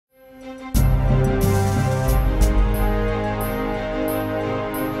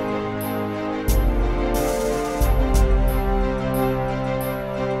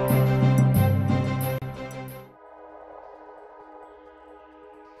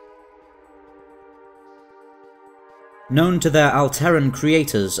Known to their Alteran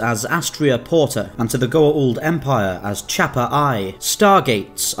creators as Astria Porta and to the goa'uld Empire as Chappa I,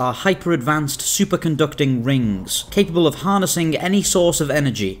 Stargates are hyper-advanced superconducting rings, capable of harnessing any source of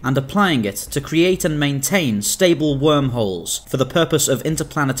energy and applying it to create and maintain stable wormholes for the purpose of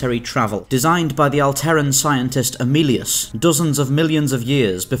interplanetary travel. Designed by the Alteran scientist Emilius dozens of millions of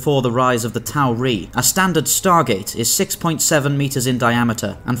years before the rise of the Tauri, a standard Stargate is 6.7 meters in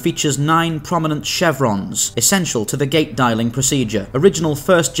diameter and features 9 prominent chevrons, essential to the gate dialing procedure. Original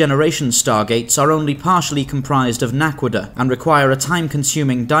first-generation Stargates are only partially comprised of naquadah and require a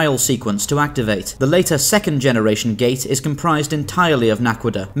time-consuming dial sequence to activate. The later second-generation gate is comprised entirely of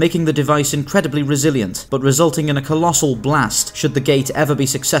naquadah, making the device incredibly resilient, but resulting in a colossal blast should the gate ever be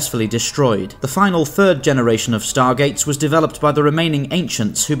successfully destroyed. The final third generation of Stargates was developed by the remaining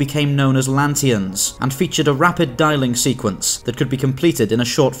ancients who became known as Lanteans, and featured a rapid dialing sequence that could be completed in a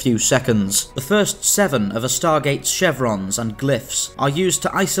short few seconds. The first 7 of a Stargate's chevrons and glyphs are used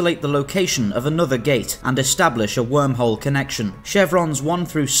to isolate the location of another gate and establish a wormhole connection. Chevrons 1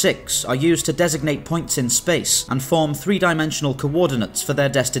 through 6 are used to designate points in space and form 3-dimensional coordinates for their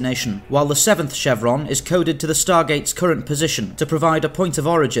destination, while the 7th chevron is coded to the Stargate's current position to provide a point of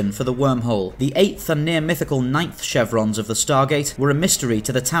origin for the wormhole. The 8th and near-mythical 9th chevrons of the Stargate were a mystery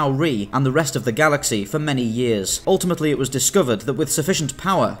to the Tauri and the rest of the galaxy for many years. Ultimately, it was discovered that with sufficient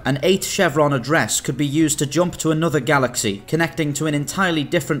power, an 8-chevron address could be used to jump to another galaxy, connecting to an entirely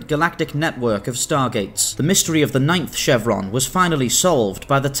different galactic network of Stargates. The mystery of the 9th chevron was finally solved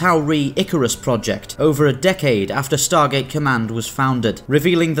by the Tauri Icarus project over a decade after Stargate Command was founded,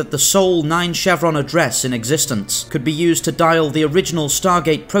 revealing that the sole 9-chevron address in existence could be used to dial the original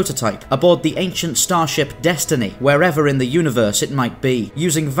Stargate prototype aboard the ancient starship Destiny, wherever in the universe it might be,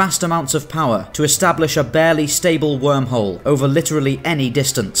 using vast amounts of power to establish a barely stable wormhole over literally any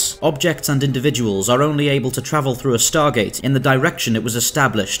distance. Objects and individuals are only able to travel through a Stargate in the direction it was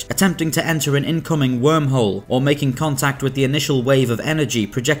established. Attempting to enter an incoming wormhole or making contact with the initial wave of energy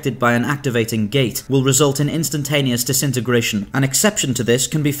projected by an activating gate will result in instantaneous disintegration. An exception to this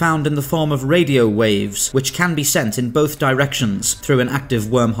can be found in the form of radio waves, which can be sent in both directions through an active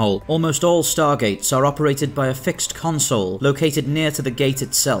wormhole. Almost all Stargates are operated by a fixed console located near to the gate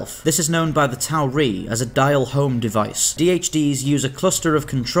itself. This is known by the Tauri as a dial-home device. DHDs use a cluster of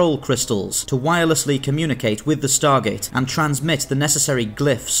control crystals to wirelessly communicate with the Stargate and transmit the necessary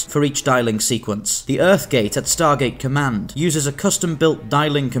glyphs for each dialing sequence. The Earth Gate at Stargate Command uses a custom-built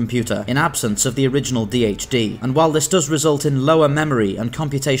dialing computer in absence of the original DHD, and while this does result in lower memory and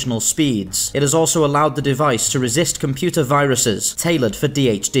computational speeds, it has also allowed the device to resist computer viruses tailored for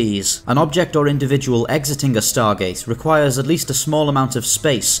DHDs. An object or individual exiting a Stargate requires at least a small amount of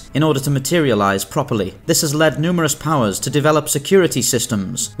space in order to materialize properly. This has led numerous powers to develop security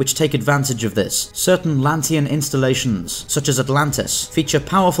systems which take advantage of this. Certain Lantean installations, such as Atlantis, feature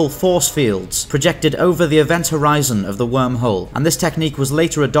powerful force fields projected over the event horizon of the wormhole, and this technique was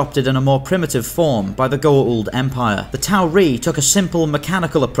later adopted in a more primitive form by the goa'uld Empire. The Tauri took a simple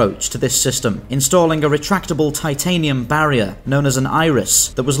mechanical approach to this system, installing a retractable titanium barrier known as an iris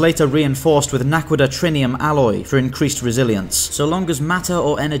that was later reinforced with naquadah trinium alloy for increased resilience. So long as matter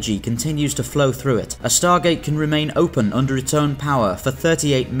or energy continues to flow through it, a Stargate can remain open under its own power for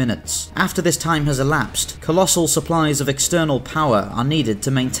 38 minutes. After this time has elapsed, colossal supplies of external power are needed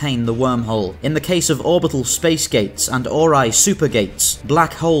to maintain the wormhole. In the case of orbital space gates and Ori supergates,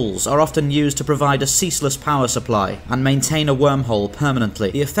 black holes are often used to provide a ceaseless power supply and maintain a wormhole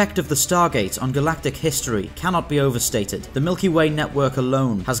permanently. The effect of the Stargate on galactic history cannot be overstated. The Milky Way network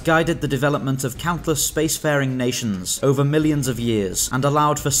alone has guided the development of countless spacefaring nations over millions of years and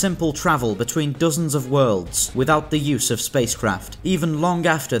allowed for simple travel between dozens of worlds without the use of spacecraft. Even long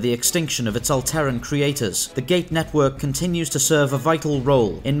after the extinction of its Alteran creators, the Gate network continues to serve a vital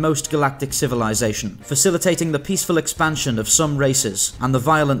role in most galactic civilization, facilitating the peaceful expansion of some races and the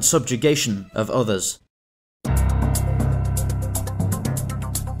violent subjugation of others.